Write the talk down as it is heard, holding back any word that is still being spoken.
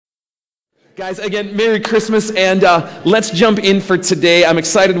Guys, again, Merry Christmas, and let's jump in for today. I'm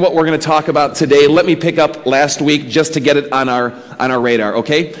excited what we're going to talk about today. Let me pick up last week just to get it on our radar,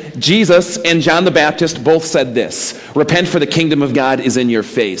 okay? Jesus and John the Baptist both said this: repent, for the kingdom of God is in your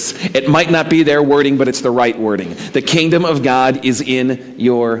face. It might not be their wording, but it's the right wording. The kingdom of God is in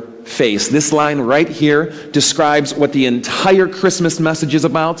your face. This line right here describes what the entire Christmas message is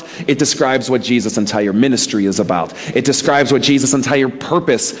about. It describes what Jesus' entire ministry is about. It describes what Jesus' entire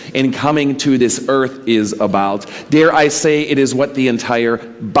purpose in coming to this earth is about. Dare I say, it is what the entire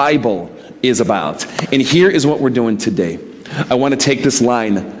Bible is about. And here is what we're doing today. I want to take this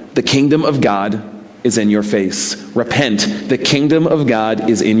line: the kingdom of God is in your face. Repent, the kingdom of God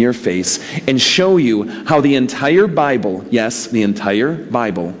is in your face, and show you how the entire Bible, yes, the entire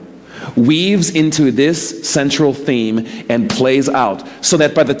Bible, weaves into this central theme and plays out, so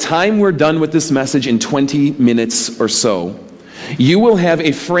that by the time we're done with this message in 20 minutes or so, you will have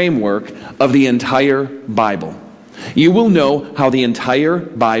a framework of the entire Bible. You will know how the entire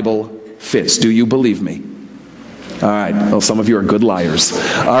Bible fits. Do you believe me? All right. Well, some of you are good liars.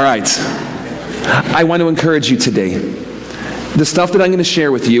 All right. I want to encourage you today. The stuff that I'm going to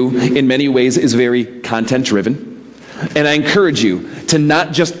share with you in many ways is very content-driven. And I encourage you to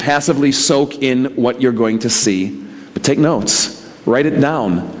not just passively soak in what you're going to see, but take notes. Write it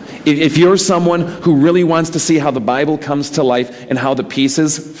down. If you're someone who really wants to see how the Bible comes to life and how the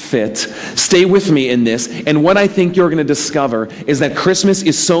pieces fit, stay with me in this. And what I think you're going to discover is that Christmas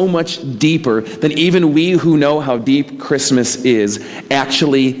is so much deeper than even we who know how deep Christmas is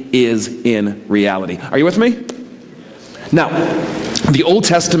actually is in reality. Are you with me? Now, the Old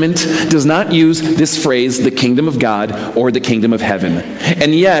Testament does not use this phrase, the kingdom of God or the kingdom of heaven.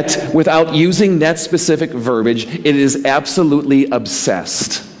 And yet, without using that specific verbiage, it is absolutely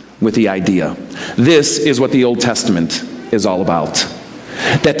obsessed with the idea. This is what the Old Testament is all about.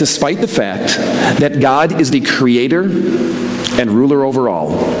 That despite the fact that God is the creator and ruler over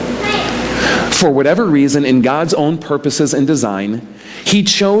all, for whatever reason, in God's own purposes and design, He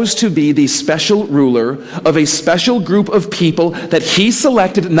chose to be the special ruler of a special group of people that He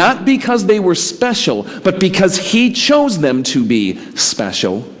selected not because they were special, but because He chose them to be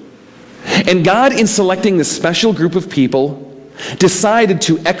special. And God, in selecting this special group of people, decided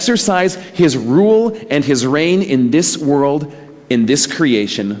to exercise His rule and His reign in this world, in this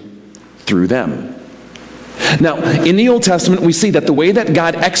creation, through them. Now, in the Old Testament, we see that the way that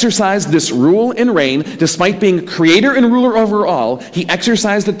God exercised this rule and reign, despite being creator and ruler over all, He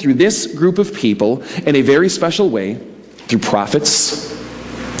exercised it through this group of people in a very special way, through prophets,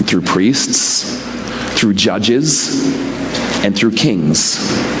 through priests, through judges, and through kings.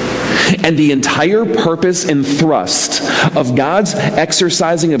 And the entire purpose and thrust of God's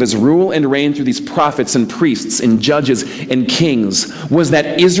exercising of His rule and reign through these prophets and priests and judges and kings was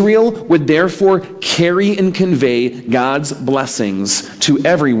that Israel would therefore carry and convey God's blessings to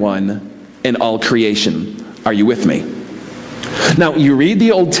everyone in all creation. Are you with me? Now, you read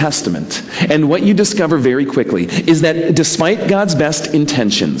the Old Testament, and what you discover very quickly is that despite God's best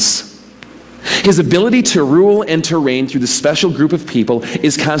intentions, His ability to rule and to reign through this special group of people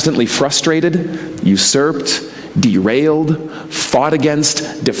is constantly frustrated, usurped, derailed, fought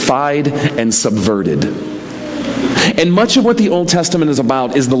against, defied, and subverted. And much of what the Old Testament is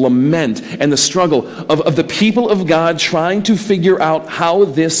about is the lament and the struggle of the people of God trying to figure out how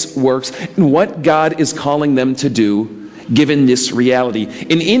this works and what God is calling them to do given this reality.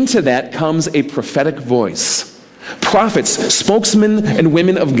 And into that comes a prophetic voice. Prophets, spokesmen and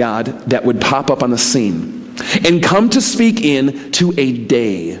women of God that would pop up on the scene and come to speak in to a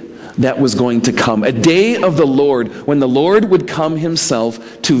day that was going to come, a day of the Lord when the Lord would come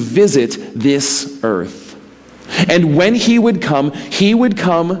Himself to visit this earth. And when He would come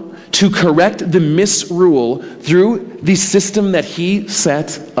to correct the misrule through the system that He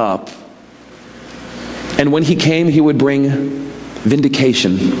set up. And when He came, He would bring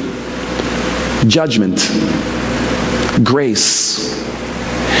vindication, judgment, grace,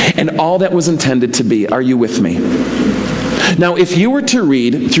 and all that was intended to be. Are you with me? Now, if you were to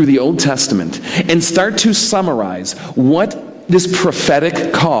read through the Old Testament and start to summarize what this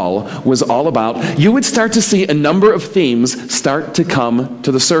prophetic call was all about, you would start to see a number of themes start to come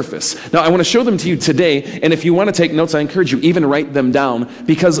to the surface. Now, I want to show them to you today, and if you want to take notes, I encourage you, even write them down,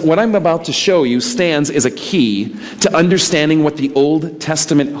 because what I'm about to show you stands as a key to understanding what the Old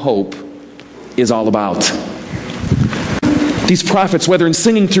Testament hope is all about. These prophets, whether in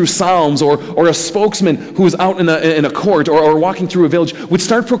singing through psalms or a spokesman who was out in a court or walking through a village, would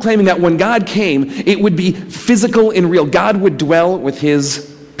start proclaiming that when God came, it would be physical and real. God would dwell with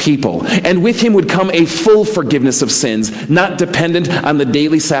His people. And with him would come a full forgiveness of sins, not dependent on the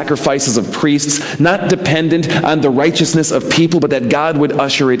daily sacrifices of priests, not dependent on the righteousness of people, but that God would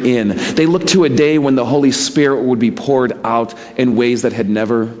usher it in. They looked to a day when the Holy Spirit would be poured out in ways that had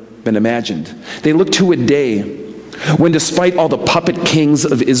never been imagined. They looked to a day when, despite all the puppet kings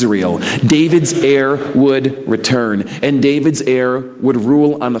of Israel, David's heir would return, and David's heir would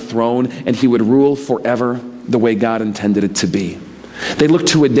rule on the throne, and he would rule forever the way God intended it to be. They looked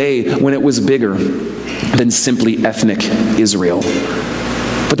to a day when it was bigger than simply ethnic Israel,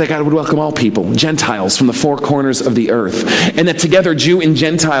 but that God would welcome all people, Gentiles from the four corners of the earth, and that together, Jew and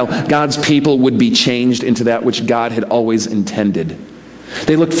Gentile, God's people would be changed into that which God had always intended.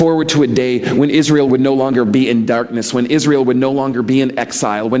 They looked forward to a day when Israel would no longer be in darkness, when Israel would no longer be in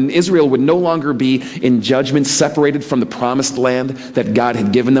exile, when Israel would no longer be in judgment, separated from the promised land that God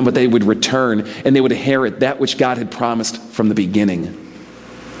had given them, but they would return and they would inherit that which God had promised from the beginning.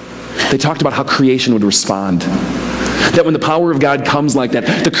 They talked about how creation would respond. That when the power of God comes like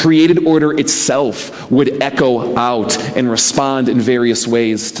that, the created order itself would echo out and respond in various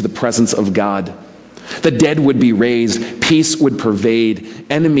ways to the presence of God. The dead would be raised, peace would pervade,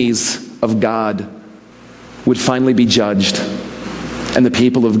 enemies of God would finally be judged, and the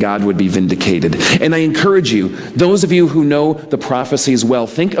people of God would be vindicated. And I encourage you, those of you who know the prophecies well,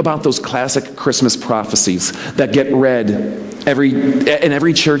 think about those classic Christmas prophecies that get read in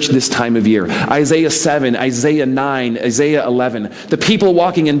every church this time of year. Isaiah 7, Isaiah 9, Isaiah 11. The people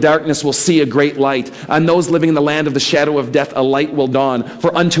walking in darkness will see a great light. On those living in the land of the shadow of death, a light will dawn.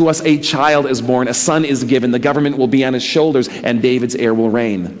 For unto us a child is born, a son is given. The government will be on his shoulders, and David's heir will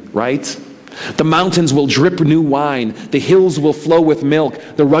reign. Right? The mountains will drip new wine. The hills will flow with milk.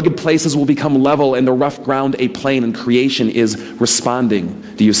 The rugged places will become level, and the rough ground a plain, and creation is responding.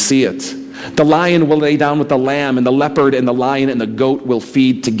 Do you see it? The lion will lay down with the lamb, and the leopard and the lion and the goat will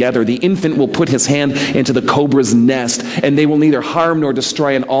feed together. The infant will put his hand into the cobra's nest, and they will neither harm nor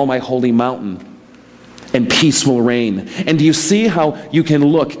destroy on all my holy mountain. And peace will reign. And do you see how you can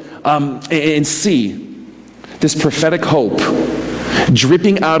look and see this prophetic hope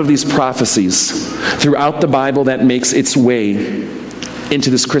dripping out of these prophecies throughout the Bible that makes its way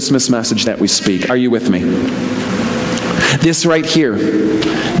into this Christmas message that we speak? Are you with me? This right here,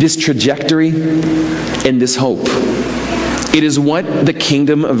 this trajectory and this hope, it is what the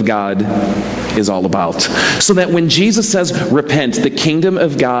kingdom of God is all about. So that when Jesus says, repent, the kingdom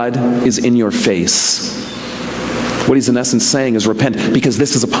of God is in your face. What he's in essence saying is repent because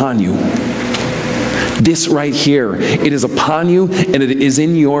this is upon you. This right here, it is upon you and it is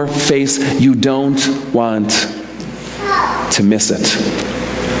in your face. You don't want to miss it.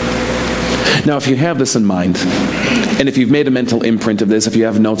 Now, if you have this in mind, and if you've made a mental imprint of this, if you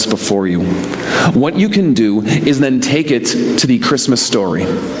have notes before you, what you can do is then take it to the Christmas story.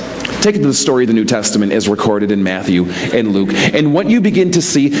 Take it to the story of the New Testament as recorded in Matthew and Luke. And what you begin to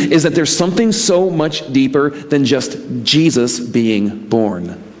see is that there's something so much deeper than just Jesus being born.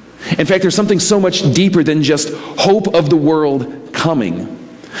 In fact, there's something so much deeper than just hope of the world coming.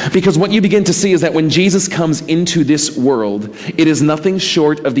 Because what you begin to see is that when Jesus comes into this world, it is nothing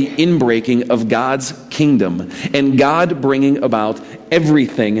short of the inbreaking of God's kingdom and God bringing about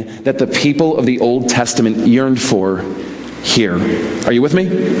everything that the people of the Old Testament yearned for here. Are you with me?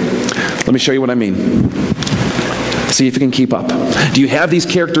 Let me show you what I mean. See if you can keep up. Do you have these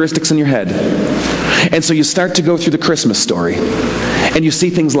characteristics in your head? And so you start to go through the Christmas story and you see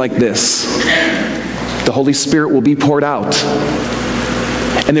things like this. The Holy Spirit will be poured out.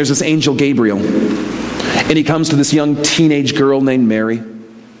 And there's this angel Gabriel, and he comes to this young teenage girl named Mary, and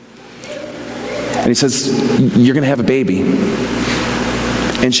he says, you're going to have a baby.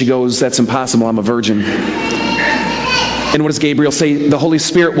 And she goes, that's impossible, I'm a virgin. And what does Gabriel say? The Holy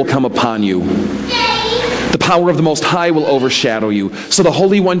Spirit will come upon you. The power of the Most High will overshadow you. So the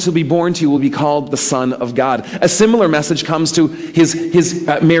Holy One to be born to you will be called the Son of God. A similar message comes to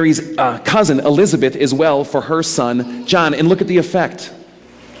Mary's cousin Elizabeth as well for her son John. And look at the effect.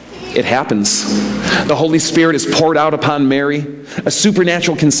 It happens. The Holy Spirit is poured out upon Mary. A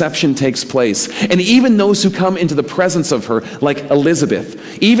supernatural conception takes place. And even those who come into the presence of her, like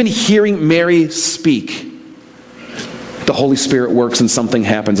Elizabeth, even hearing Mary speak, the Holy Spirit works and something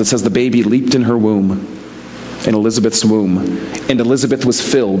happens. It says the baby leaped in her womb, in Elizabeth's womb, and Elizabeth was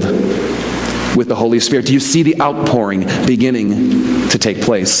filled with the Holy Spirit. Do you see the outpouring beginning to take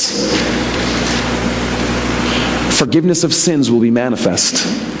place? Forgiveness of sins will be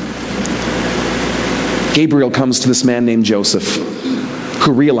manifest. Gabriel comes to this man named Joseph,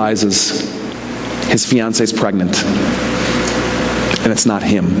 who realizes his fiancée is pregnant, and it's not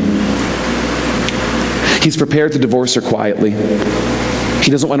him. He's prepared to divorce her quietly.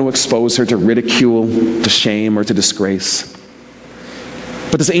 He doesn't want to expose her to ridicule, to shame, or to disgrace.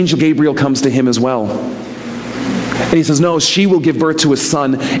 But this angel Gabriel comes to him as well. And he says, no, she will give birth to a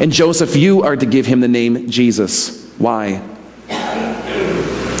son, and Joseph, you are to give him the name Jesus. Why?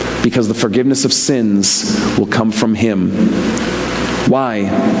 Because the forgiveness of sins will come from him. Why?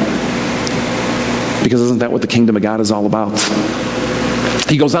 Because isn't that what the kingdom of God is all about?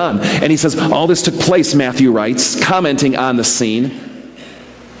 He goes on, and he says, all this took place, Matthew writes, commenting on the scene,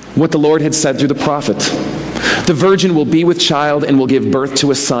 what the Lord had said through the prophet. The virgin will be with child and will give birth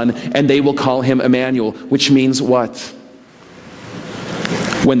to a son, and they will call him Emmanuel, which means what?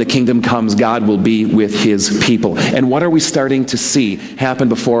 When the kingdom comes, God will be with his people. And what are we starting to see happen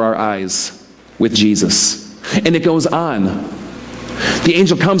before our eyes with Jesus? And it goes on. The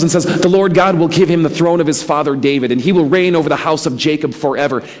angel comes and says, the Lord God will give him the throne of his father David, and he will reign over the house of Jacob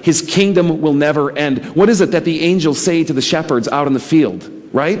forever. His kingdom will never end. What is it that the angels say to the shepherds out in the field,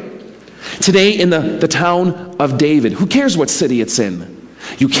 right? Today in the town of David, who cares what city it's in?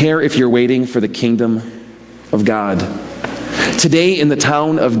 You care if you're waiting for the kingdom of God. Today in the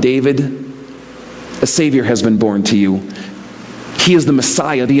town of David, a Savior has been born to you. He is the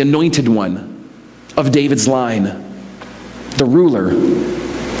Messiah, the anointed one of David's line, the ruler,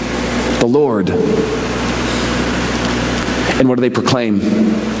 the Lord. And what do they proclaim?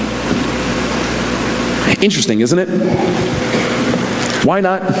 Interesting, isn't it? Why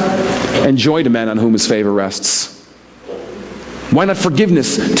not? And joy to men on whom his favor rests. Why not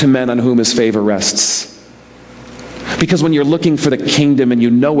forgiveness to men on whom his favor rests? Because when you're looking for the kingdom and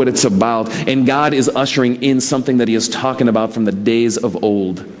you know what it's about, and God is ushering in something that he is talking about from the days of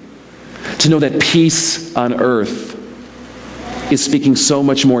old, to know that peace on earth is speaking so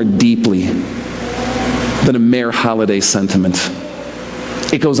much more deeply than a mere holiday sentiment.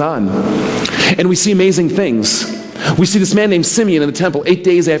 It goes on. And we see amazing things. We see this man named Simeon in the temple 8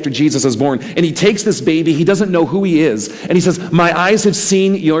 days after Jesus is born, and he takes this baby, he doesn't know who he is, and he says, my eyes have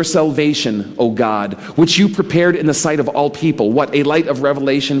seen your salvation, O God, which you prepared in the sight of all people. What? A light of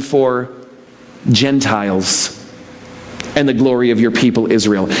revelation for Gentiles and the glory of your people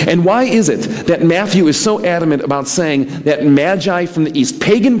Israel. And why is it that Matthew is so adamant about saying that magi from the east,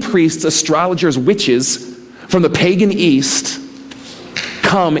 pagan priests, astrologers, witches from the pagan east,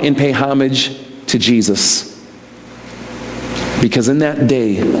 come and pay homage to Jesus? Because in that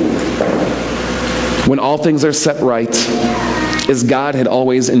day, when all things are set right, as God had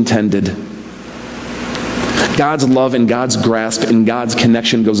always intended, God's love and God's grasp and God's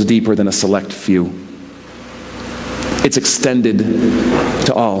connection goes deeper than a select few. It's extended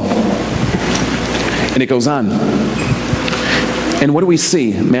to all. And it goes on. And what do we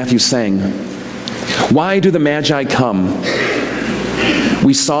see Matthew saying? Why do the Magi come?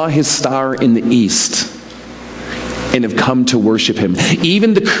 We saw his star in the east and have come to worship him.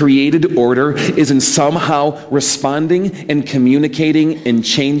 Even the created order is in somehow responding and communicating and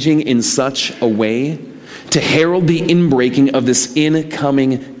changing in such a way to herald the inbreaking of this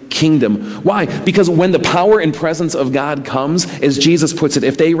incoming kingdom. Why? Because when the power and presence of God comes, as Jesus puts it,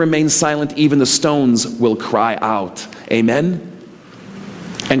 if they remain silent, even the stones will cry out. Amen?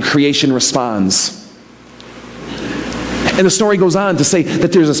 And creation responds. And the story goes on to say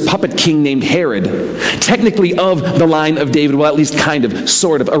that there's this puppet king named Herod, technically of the line of David, well, at least kind of,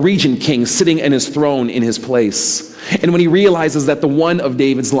 sort of, a regent king sitting in his throne in his place. And when he realizes that the one of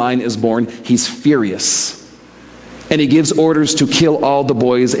David's line is born, he's furious. And he gives orders to kill all the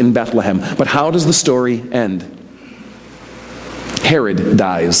boys in Bethlehem. But how does the story end? Herod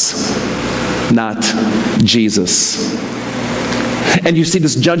dies, not Jesus. And you see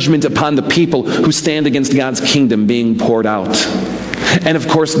this judgment upon the people who stand against God's kingdom being poured out. And of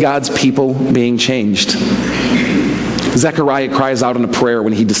course, God's people being changed. Zechariah cries out in a prayer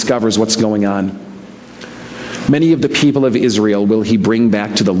when he discovers what's going on. Many of the people of Israel will he bring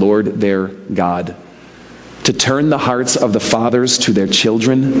back to the Lord their God, to turn the hearts of the fathers to their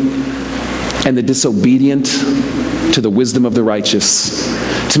children, and the disobedient to the wisdom of the righteous,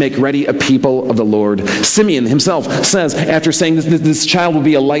 to make ready a people of the Lord. Simeon himself says, after saying this child will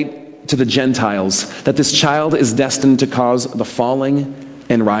be a light to the Gentiles, that this child is destined to cause the falling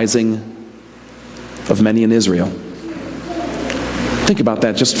and rising of many in Israel. Think about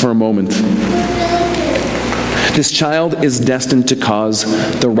that just for a moment. This child is destined to cause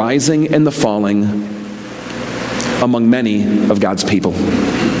the rising and the falling among many of God's people.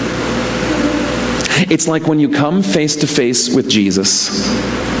 It's like when you come face to face with Jesus,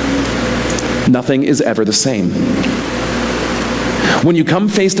 nothing is ever the same. When you come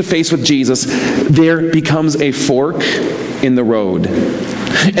face to face with Jesus, there becomes a fork in the road.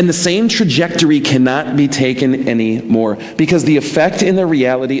 And the same trajectory cannot be taken anymore, because the effect in the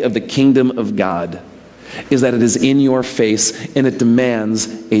reality of the kingdom of God is that it is in your face and it demands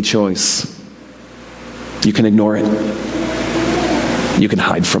a choice. You can ignore it. You can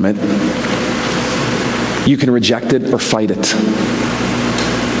hide from it. You can reject it or fight it.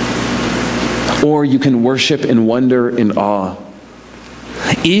 Or you can worship and wonder in awe,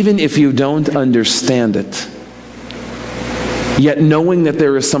 even if you don't understand it. Yet knowing that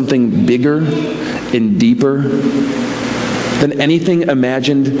there is something bigger and deeper than anything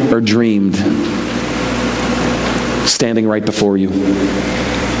imagined or dreamed standing right before you.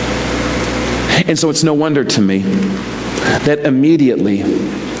 And so it's no wonder to me that immediately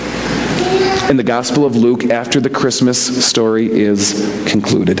in the Gospel of Luke, after the Christmas story is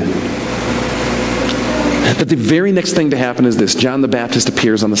concluded, that the very next thing to happen is this: John the Baptist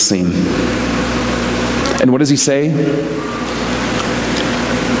appears on the scene. And what does he say?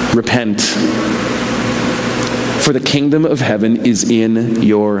 Repent, for the kingdom of heaven is in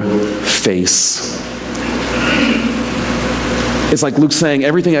your face. It's like Luke saying,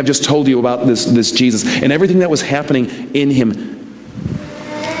 everything I've just told you about this Jesus and everything that was happening in him,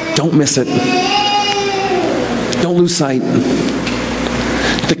 don't miss it. Don't lose sight.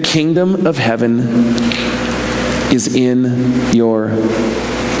 The kingdom of heaven is in your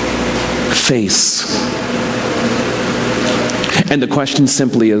face. And the question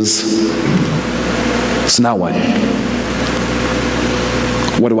simply is, so now what?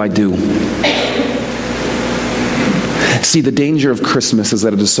 What do I do? See, the danger of Christmas is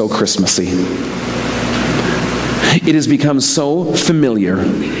that it is so Christmassy. It has become so familiar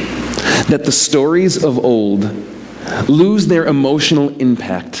that the stories of old lose their emotional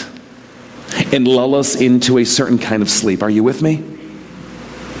impact and lull us into a certain kind of sleep. Are you with me?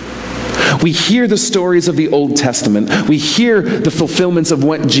 We hear the stories of the Old Testament. We hear the fulfillments of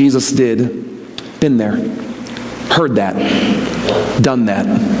what Jesus did. Been there. Heard that. Done that.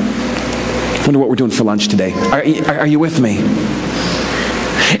 Wonder what we're doing for lunch today. Are you with me?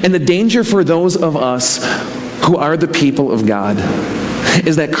 And the danger for those of us who are the people of God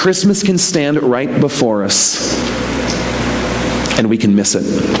is that Christmas can stand right before us and we can miss it.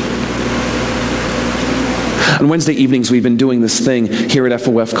 On Wednesday evenings, we've been doing this thing here at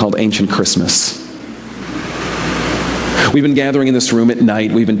FOF called Ancient Christmas. We've been gathering in this room at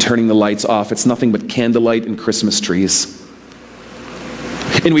night. We've been turning the lights off. It's nothing but candlelight and Christmas trees.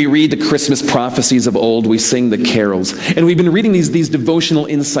 And we read the Christmas prophecies of old. We sing the carols. And we've been reading these devotional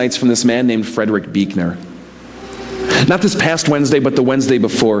insights from this man named Frederick Buechner. Not this past Wednesday, but the Wednesday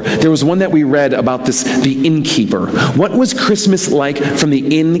before. There was one that we read about the innkeeper. What was Christmas like from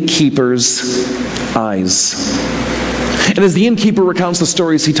the innkeeper's eyes? And as the innkeeper recounts the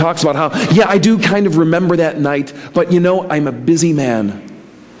stories, he talks about how, yeah, I do kind of remember that night, but I'm a busy man.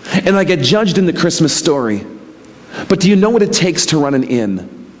 And I get judged in the Christmas story. But do you know what it takes to run an inn?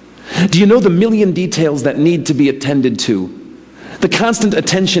 Do you know the million details that need to be attended to? The constant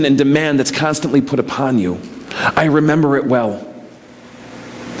attention and demand that's constantly put upon you. I remember it well.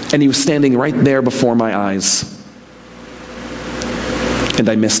 And he was standing right there before my eyes. And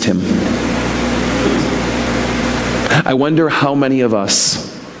I missed him. I wonder how many of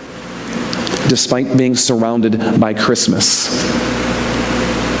us, despite being surrounded by Christmas,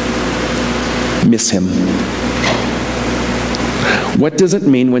 miss him. What does it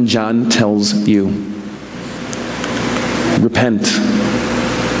mean when John tells you, repent,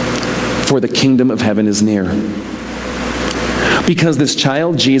 for the kingdom of heaven is near? Because this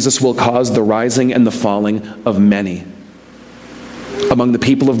child Jesus will cause the rising and the falling of many among the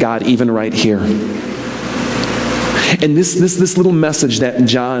people of God, even right here. And this little message that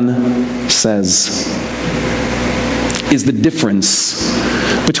John says is the difference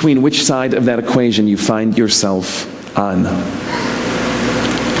between which side of that equation you find yourself on.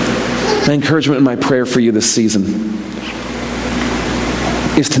 My encouragement and my prayer for you this season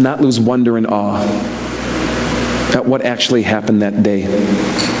is to not lose wonder and awe at what actually happened that day.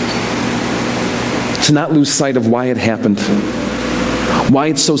 To not lose sight of why it happened, why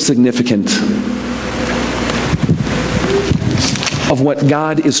it's so significant, of what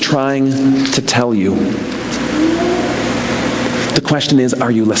God is trying to tell you. The question is,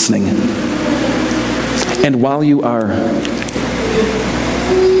 are you listening? And while you are,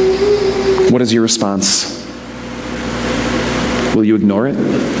 what is your response? Will you ignore it?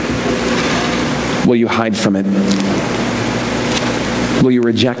 Will you hide from it? Will you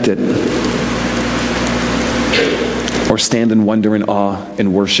reject it? Or stand in wonder and awe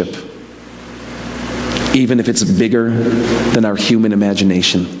and worship, even if it's bigger than our human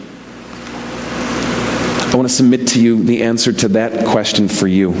imagination? I want to submit to you the answer to that question for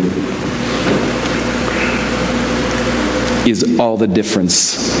you is all the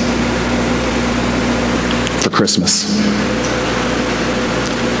difference for Christmas.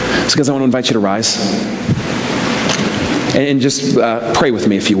 So guys, I want to invite you to rise and just pray with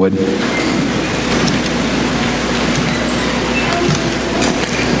me if you would.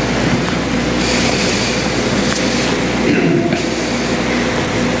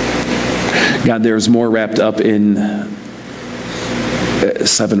 God, there's more wrapped up in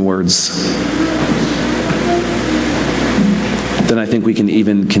 7 words than I think we can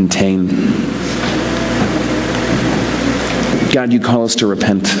even contain. God, you call us to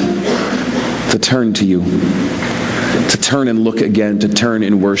repent, to turn to you, to turn and look again, to turn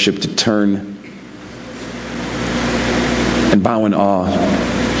in worship, to turn and bow in awe.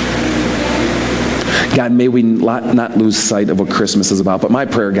 God, may we not lose sight of what Christmas is about. But my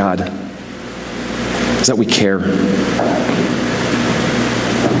prayer, God, is that we care.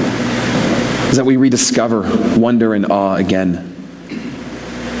 Is that we rediscover wonder and awe again.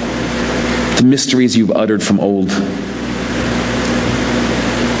 The mysteries you've uttered from old.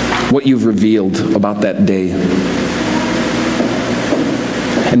 What you've revealed about that day.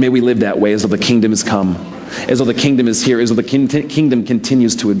 And may we live that way as though the kingdom has come, as though the kingdom is here, as though the kingdom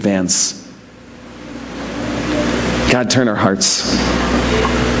continues to advance. God, turn our hearts.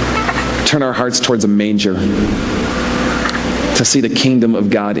 Turn our hearts towards a manger to see the kingdom of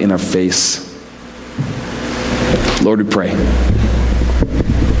God in our face. Lord, we pray.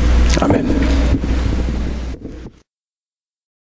 Amen.